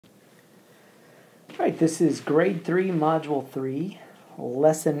Right, this is grade 3, module 3,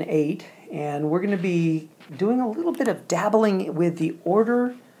 lesson 8, and we're going to be doing a little bit of dabbling with the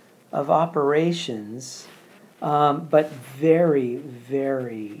order of operations, but very,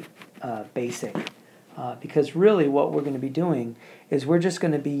 very basic, because really what we're going to be doing is we're just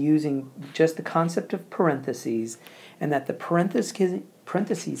going to be using just the concept of parentheses, and that the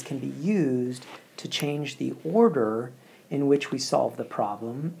parentheses can be used to change the order in which we solve the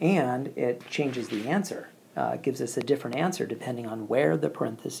problem, and it changes the answer. It gives us a different answer depending on where the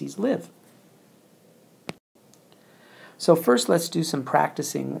parentheses live. So first let's do some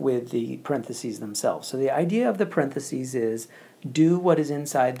practicing with the parentheses themselves. So the idea of the parentheses is do what is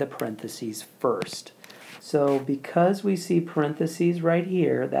inside the parentheses first. So because we see parentheses right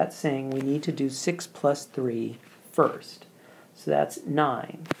here, that's saying we need to do 6 plus 3 first. So that's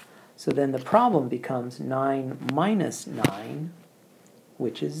 9. So then the problem becomes 9 minus 9,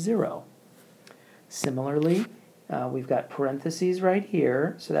 which is 0. Similarly, we've got parentheses right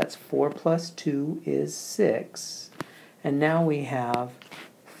here, so that's 4 plus 2 is 6. And now we have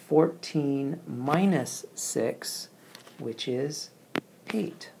 14 minus 6, which is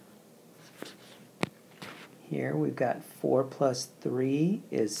 8. Here we've got 4 plus 3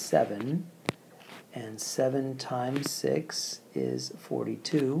 is 7, and 7 times 6 is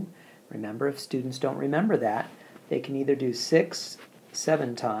 42. Remember, if students don't remember that, they can either do 6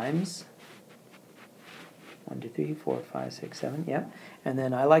 7 times. 1, 2, 3, 4, 5, 6, 7, yep. And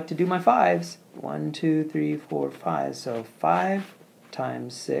then I like to do my 5s. 1, 2, 3, 4, 5. So 5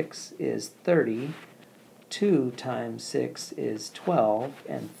 times 6 is 30. 2 times 6 is 12.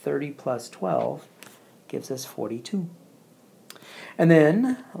 And 30 plus 12 gives us 42. And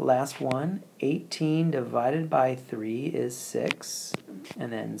then, last one, 18 divided by 3 is 6,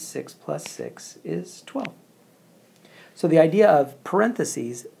 and then 6 plus 6 is 12. So the idea of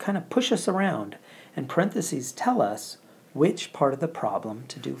parentheses kind of push us around, and parentheses tell us which part of the problem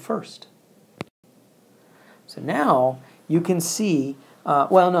to do first. So now you can see,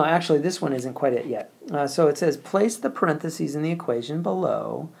 well, no, actually this one isn't quite it yet. So it says place the parentheses in the equation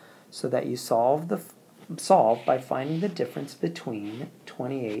below so that you solve by finding the difference between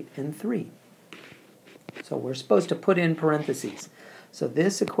 28 and 3. So we're supposed to put in parentheses. So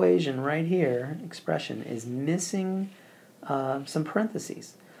this equation right here, expression, is missing some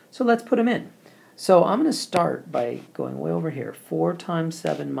parentheses. So let's put them in. So I'm going to start by going way over here. 4 times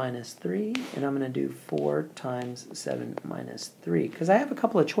 7 minus 3, and I'm going to do 4 times 7 minus 3, because I have a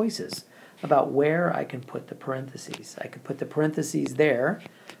couple of choices about where I can put the parentheses. I could put the parentheses there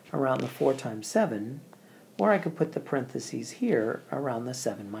around the 4 times 7, or I could put the parentheses here around the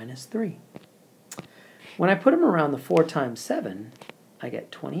 7 minus 3. When I put them around the 4 times 7, I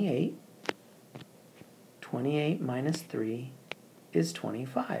get 28. 28 minus 3 is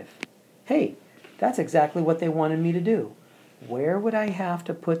 25. Hey, that's exactly what they wanted me to do. Where would I have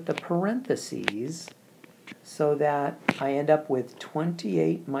to put the parentheses so that I end up with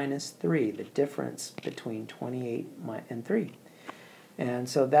 28 minus 3, the difference between 28 and 3? And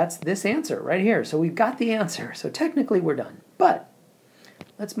so that's this answer right here. So we've got the answer. So technically we're done. But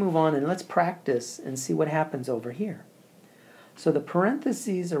let's move on and let's practice and see what happens over here. So the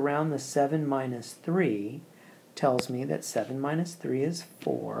parentheses around the 7 minus 3 tells me that 7 minus 3 is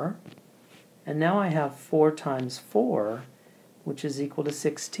 4. And now I have 4 times 4, which is equal to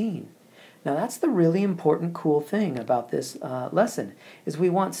 16. Now that's the really important, cool thing about this lesson, is we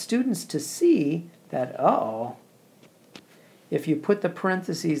want students to see that, uh-oh, if you put the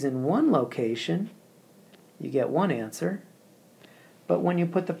parentheses in one location, you get one answer. But when you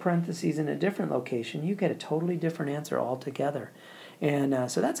put the parentheses in a different location, you get a totally different answer altogether. And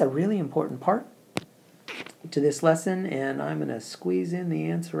so that's a really important part to this lesson. And I'm going to squeeze in the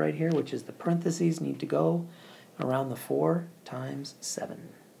answer right here, which is the parentheses need to go around the 4 times 7.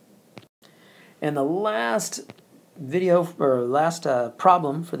 And the last video, or last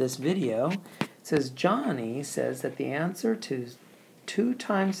problem for this video, it says Johnny says that the answer to 2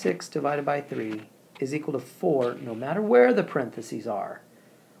 times 6 divided by 3 is equal to 4 no matter where the parentheses are.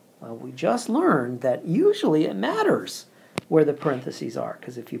 Well, we just learned that usually it matters where the parentheses are,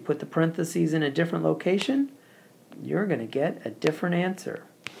 because if you put the parentheses in a different location, you're going to get a different answer.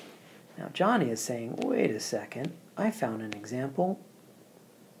 Now Johnny is saying, wait a second, I found an example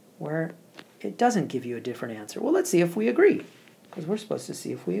where it doesn't give you a different answer. Well, let's see if we agree, because we're supposed to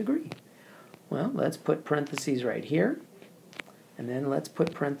see if we agree. Well, let's put parentheses right here, and then let's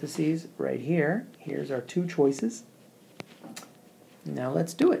put parentheses right here. Here's our two choices. Now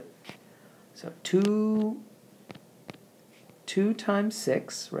let's do it. So 2 times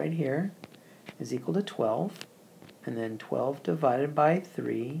 6 right here is equal to 12, and then 12 divided by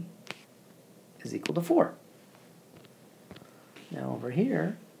 3 is equal to 4. Now over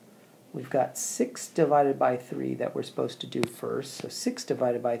here, we've got 6 divided by 3 that we're supposed to do first. So 6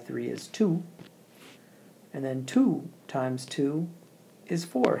 divided by 3 is 2. And then 2 times 2 is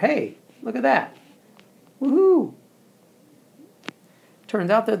 4. Hey, look at that. Woohoo!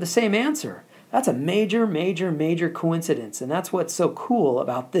 Turns out they're the same answer. That's a major, major, major coincidence. And that's what's so cool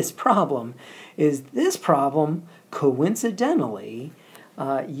about this problem, is this problem, coincidentally,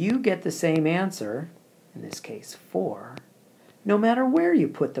 you get the same answer, in this case 4, no matter where you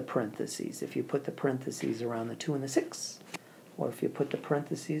put the parentheses. If you put the parentheses around the 2 and the 6, or if you put the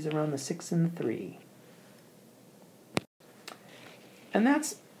parentheses around the 6 and the 3. And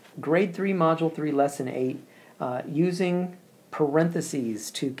that's Grade 3, Module 3, Lesson 8, using parentheses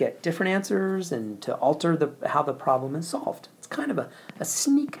to get different answers and to alter how the problem is solved. It's kind of a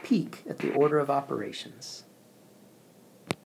sneak peek at the order of operations.